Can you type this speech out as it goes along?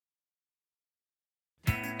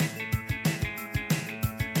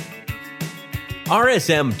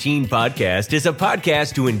RSM Teen Podcast is a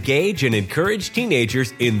podcast to engage and encourage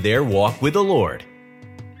teenagers in their walk with the Lord.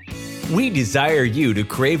 We desire you to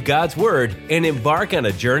crave God's Word and embark on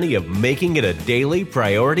a journey of making it a daily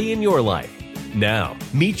priority in your life. Now,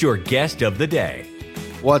 meet your guest of the day.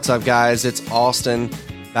 What's up, guys? It's Austin,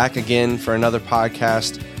 back again for another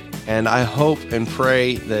podcast, and I hope and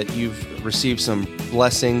pray that you've received some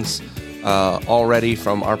blessings already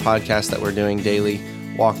from our podcast that we're doing daily,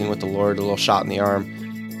 Walking with the Lord, a little shot in the arm.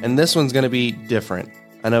 And this one's going to be different.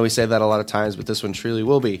 I know we say that a lot of times, but this one truly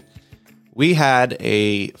will be. We had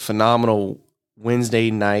a phenomenal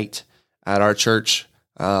Wednesday night at our church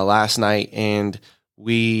last night, and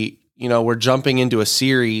we're jumping into a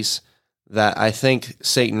series that I think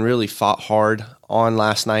Satan really fought hard on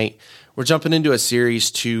last night. We're jumping into a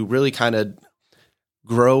series to really kind of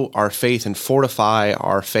grow our faith and fortify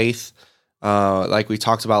our faith, like we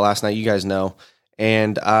talked about last night, you guys know.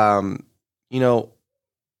 And,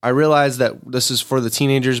 I realize that this is for the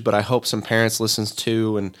teenagers, but I hope some parents listens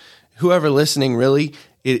too, and whoever listening, really,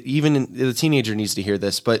 even the teenager needs to hear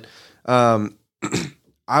this. But I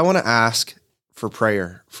want to ask for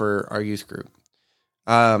prayer for our youth group.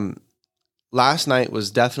 Last night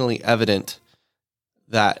was definitely evident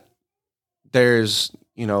that there's,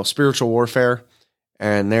 spiritual warfare,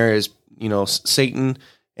 and there is, Satan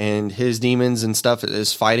and his demons and stuff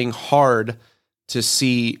is fighting hard to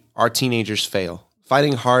see our teenagers fail,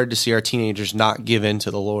 fighting hard to see our teenagers not give in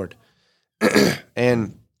to the Lord.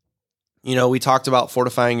 And, we talked about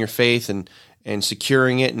fortifying your faith and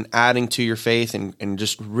securing it and adding to your faith and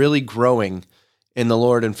just really growing in the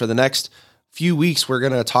Lord. And for the next few weeks, we're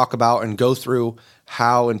going to talk about and go through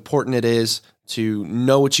how important it is to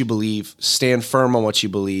know what you believe, stand firm on what you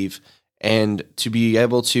believe, and to be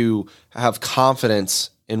able to have confidence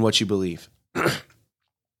in what you believe.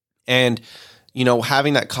 And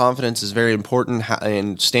having that confidence is very important,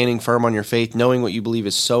 and standing firm on your faith, knowing what you believe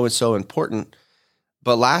is so and so important.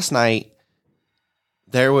 But last night,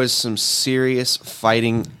 there was some serious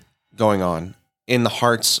fighting going on in the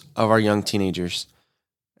hearts of our young teenagers.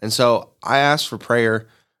 And so I ask for prayer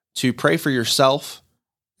to pray for yourself,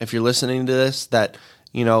 if you're listening to this, that,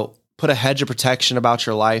 put a hedge of protection about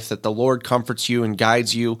your life, that the Lord comforts you and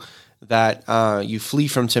guides you, that you flee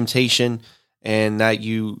from temptation, and that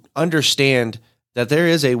you understand that there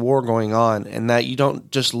is a war going on, and that you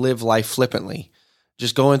don't just live life flippantly,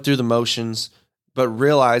 just going through the motions, but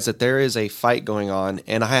realize that there is a fight going on.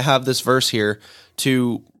 And I have this verse here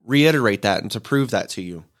to reiterate that and to prove that to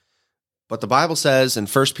you. But the Bible says in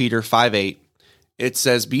 1 Peter 5:8, it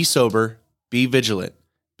says, "Be sober, be vigilant,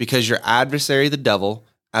 because your adversary the devil,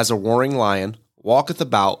 as a roaring lion, walketh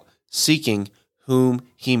about, seeking whom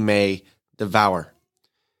he may devour."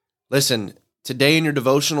 Listen, today in your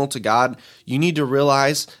devotional to God, you need to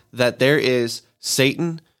realize that there is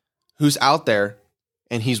Satan who's out there,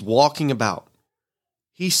 and he's walking about.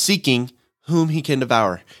 He's seeking whom he can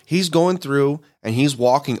devour. He's going through and he's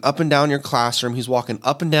walking up and down your classroom. He's walking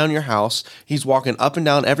up and down your house. He's walking up and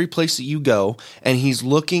down every place that you go, and he's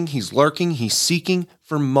looking, he's lurking, he's seeking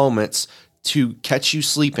for moments to catch you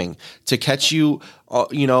sleeping, to catch you,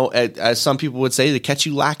 as some people would say, to catch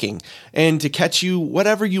you lacking, and to catch you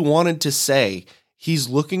whatever you wanted to say. He's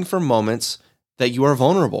looking for moments that you are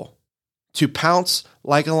vulnerable, to pounce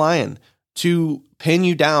like a lion, to pin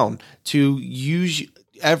you down, to use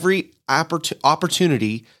every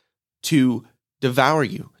opportunity to devour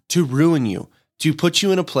you, to ruin you, to put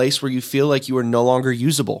you in a place where you feel like you are no longer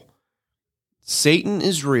usable. Satan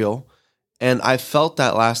is real. And I felt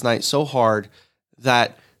that last night so hard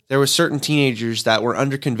that there were certain teenagers that were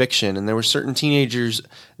under conviction, and there were certain teenagers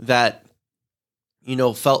that,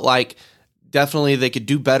 felt like definitely they could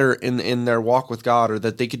do better in their walk with God, or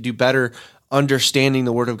that they could do better understanding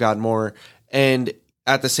the Word of God more. And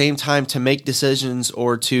at the same time, to make decisions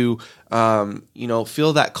or to,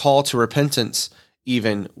 feel that call to repentance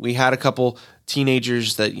even. We had a couple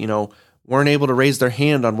teenagers that, weren't able to raise their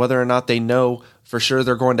hand on whether or not they know for sure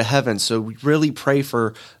they're going to heaven. So we really pray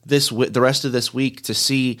for the rest of this week to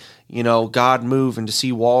see, God move, and to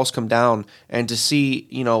see walls come down, and to see,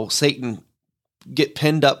 Satan get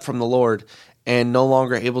pinned up from the Lord and no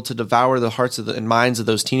longer able to devour the hearts and minds of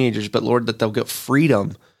those teenagers. But Lord, that they'll get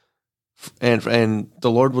freedom, and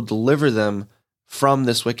the Lord will deliver them from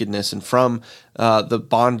this wickedness and from the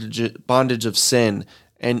bondage of sin,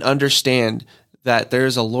 and understand that there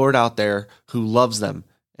is a Lord out there who loves them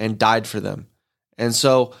and died for them. And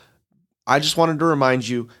so I just wanted to remind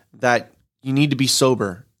you that you need to be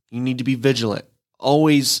sober. You need to be vigilant.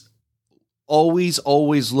 Always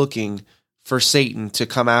looking for Satan to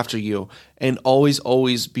come after you, and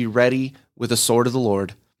always be ready with the sword of the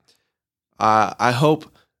Lord. I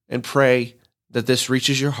hope and pray that this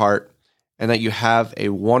reaches your heart and that you have a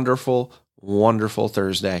wonderful, wonderful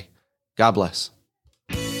Thursday. God bless.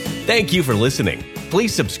 Thank you for listening.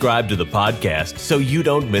 Please subscribe to the podcast so you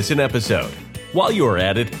don't miss an episode. While you are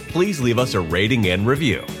at it, please leave us a rating and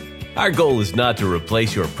review. Our goal is not to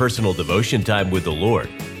replace your personal devotion time with the Lord,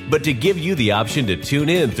 but to give you the option to tune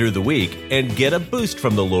in through the week and get a boost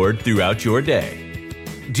from the Lord throughout your day.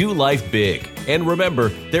 Do life big, and remember,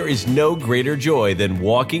 there is no greater joy than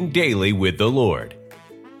walking daily with the Lord.